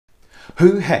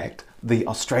Who hacked the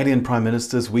Australian Prime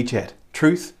Minister's WeChat?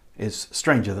 Truth is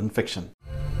stranger than fiction.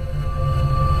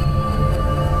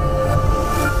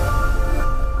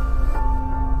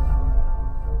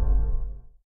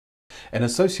 An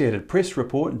Associated Press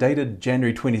report dated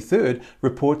January 23rd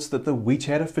reports that the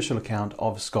WeChat official account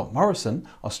of Scott Morrison,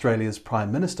 Australia's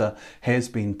Prime Minister, has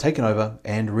been taken over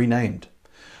and renamed.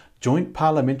 Joint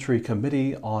Parliamentary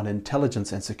Committee on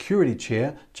Intelligence and Security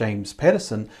Chair James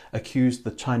Paterson accused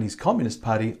the Chinese Communist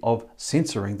Party of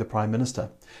censoring the Prime Minister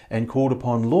and called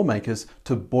upon lawmakers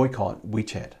to boycott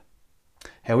WeChat.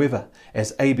 However,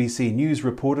 as ABC News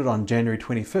reported on January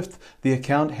 25th, the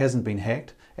account hasn't been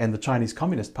hacked and the Chinese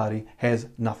Communist Party has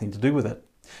nothing to do with it.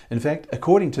 In fact,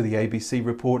 according to the ABC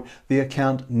report, the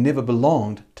account never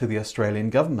belonged to the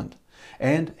Australian government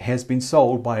and has been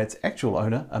sold by its actual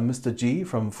owner, a Mr. Ji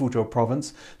from Fuzhou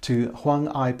Province, to Huang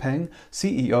Aipeng,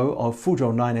 CEO of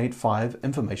Fuzhou 985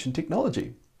 Information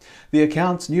Technology. The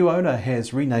account's new owner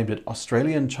has renamed it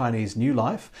Australian Chinese New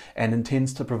Life and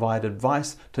intends to provide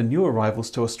advice to new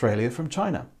arrivals to Australia from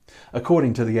China.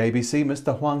 According to the ABC,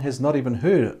 Mr. Huang has not even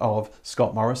heard of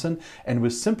Scott Morrison and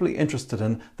was simply interested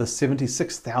in the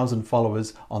 76,000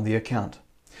 followers on the account.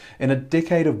 In a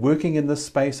decade of working in this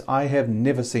space, I have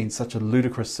never seen such a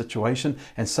ludicrous situation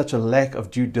and such a lack of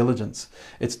due diligence.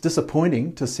 It's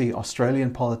disappointing to see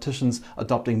Australian politicians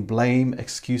adopting blame,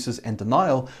 excuses and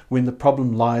denial when the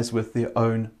problem lies with their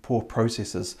own poor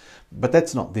processes. But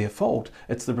that's not their fault.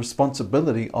 It's the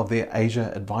responsibility of their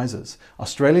Asia advisors.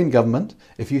 Australian government,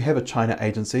 if you have a China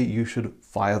agency, you should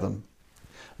fire them.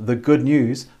 The good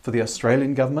news for the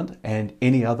Australian government and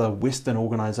any other Western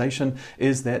organisation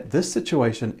is that this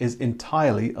situation is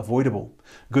entirely avoidable.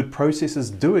 Good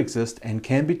processes do exist and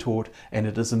can be taught, and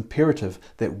it is imperative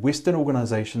that Western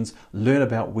organisations learn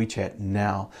about WeChat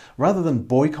now. Rather than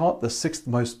boycott the sixth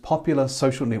most popular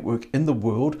social network in the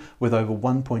world with over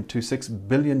 1.26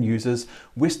 billion users,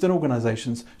 Western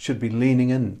organisations should be leaning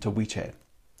into WeChat.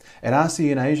 At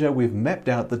RCN Asia, we've mapped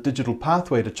out the digital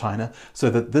pathway to China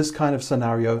so that this kind of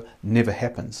scenario never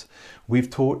happens. We've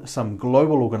taught some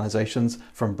global organizations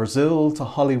from Brazil to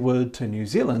Hollywood to New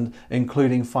Zealand,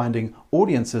 including finding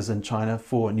audiences in China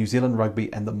for New Zealand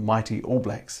Rugby and the mighty All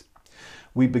Blacks.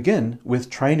 We begin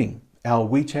with training. Our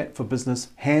WeChat for Business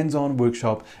hands-on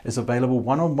workshop is available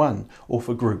one-on-one or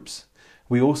for groups.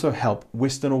 We also help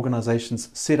Western organizations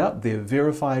set up their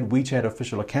verified WeChat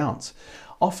official accounts.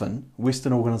 Often,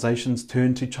 Western organizations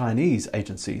turn to Chinese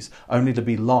agencies only to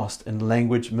be lost in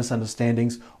language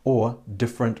misunderstandings or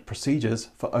different procedures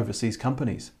for overseas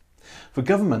companies. For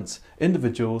governments,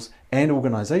 individuals and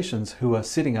organizations who are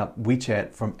setting up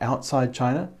WeChat from outside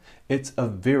China, it's a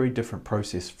very different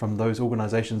process from those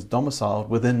organizations domiciled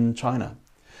within China.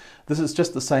 This is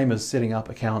just the same as setting up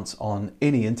accounts on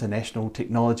any international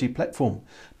technology platform.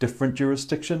 Different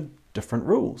jurisdiction, different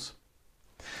rules.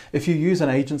 If you use an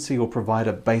agency or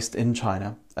provider based in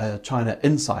China, a China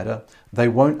insider, they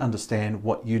won't understand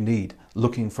what you need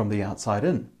looking from the outside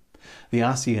in. The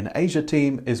RCN Asia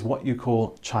team is what you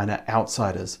call China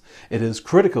outsiders. It is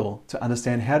critical to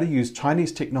understand how to use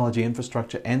Chinese technology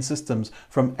infrastructure and systems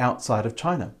from outside of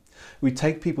China. We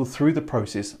take people through the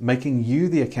process, making you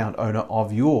the account owner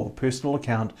of your personal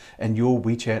account and your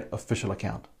WeChat official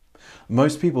account.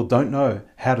 Most people don't know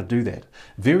how to do that.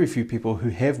 Very few people who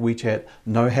have WeChat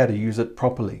know how to use it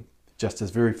properly, just as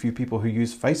very few people who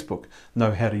use Facebook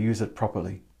know how to use it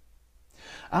properly.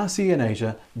 RCN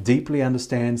Asia deeply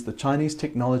understands the Chinese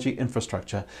technology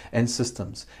infrastructure and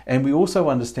systems, and we also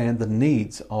understand the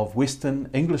needs of Western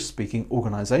English-speaking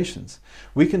organizations.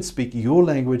 We can speak your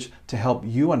language to help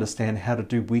you understand how to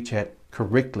do WeChat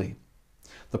correctly.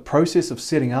 The process of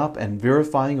setting up and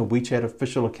verifying a WeChat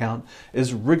official account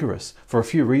is rigorous for a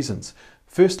few reasons.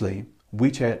 Firstly,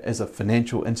 WeChat is a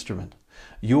financial instrument.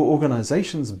 Your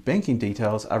organization's banking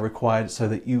details are required so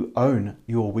that you own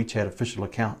your WeChat official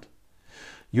account.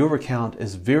 Your account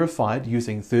is verified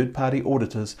using third-party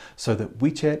auditors so that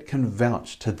WeChat can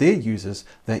vouch to their users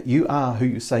that you are who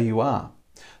you say you are.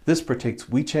 This protects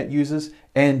WeChat users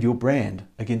and your brand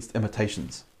against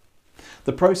imitations.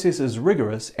 The process is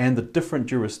rigorous and the different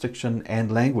jurisdiction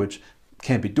and language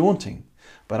can be daunting,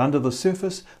 but under the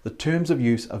surface, the terms of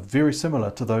use are very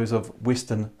similar to those of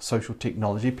Western social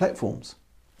technology platforms.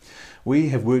 We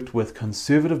have worked with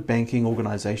conservative banking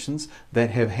organizations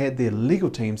that have had their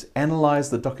legal teams analyze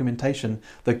the documentation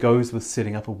that goes with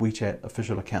setting up a WeChat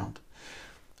official account.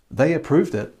 They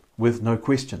approved it with no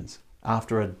questions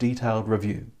after a detailed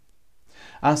review.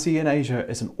 RCN Asia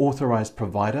is an authorized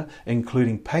provider,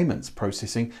 including payments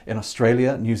processing in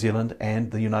Australia, New Zealand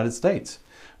and the United States.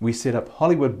 We set up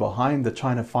Hollywood behind the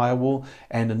China firewall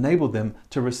and enabled them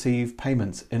to receive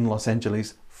payments in Los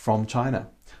Angeles from China.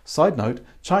 Side note,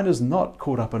 China's not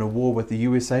caught up in a war with the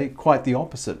USA, quite the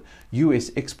opposite.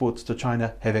 US exports to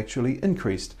China have actually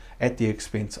increased at the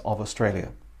expense of Australia.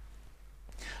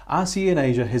 RCN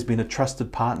Asia has been a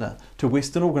trusted partner to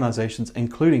Western organisations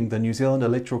including the New Zealand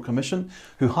Electoral Commission,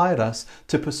 who hired us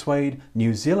to persuade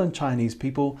New Zealand Chinese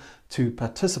people to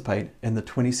participate in the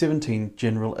 2017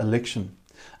 general election.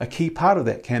 A key part of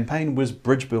that campaign was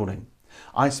bridge building.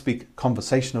 I speak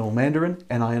conversational Mandarin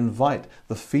and I invite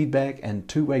the feedback and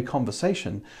two-way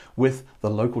conversation with the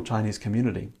local Chinese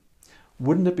community.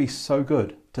 Wouldn't it be so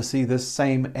good to see this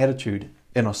same attitude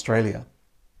in Australia?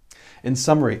 In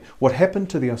summary, what happened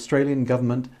to the Australian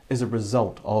government is a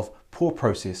result of poor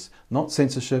process, not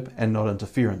censorship and not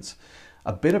interference.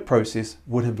 A better process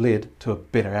would have led to a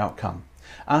better outcome.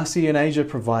 RCN Asia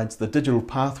provides the digital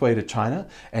pathway to China,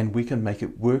 and we can make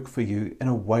it work for you in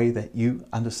a way that you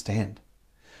understand.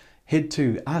 Head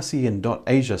to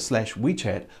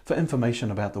rcn.asia/WeChat for information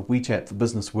about the WeChat for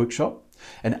Business workshop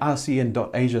and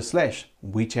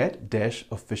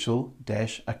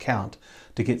rcn.asia/WeChat-official-account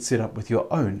to get set up with your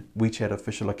own WeChat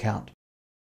official account.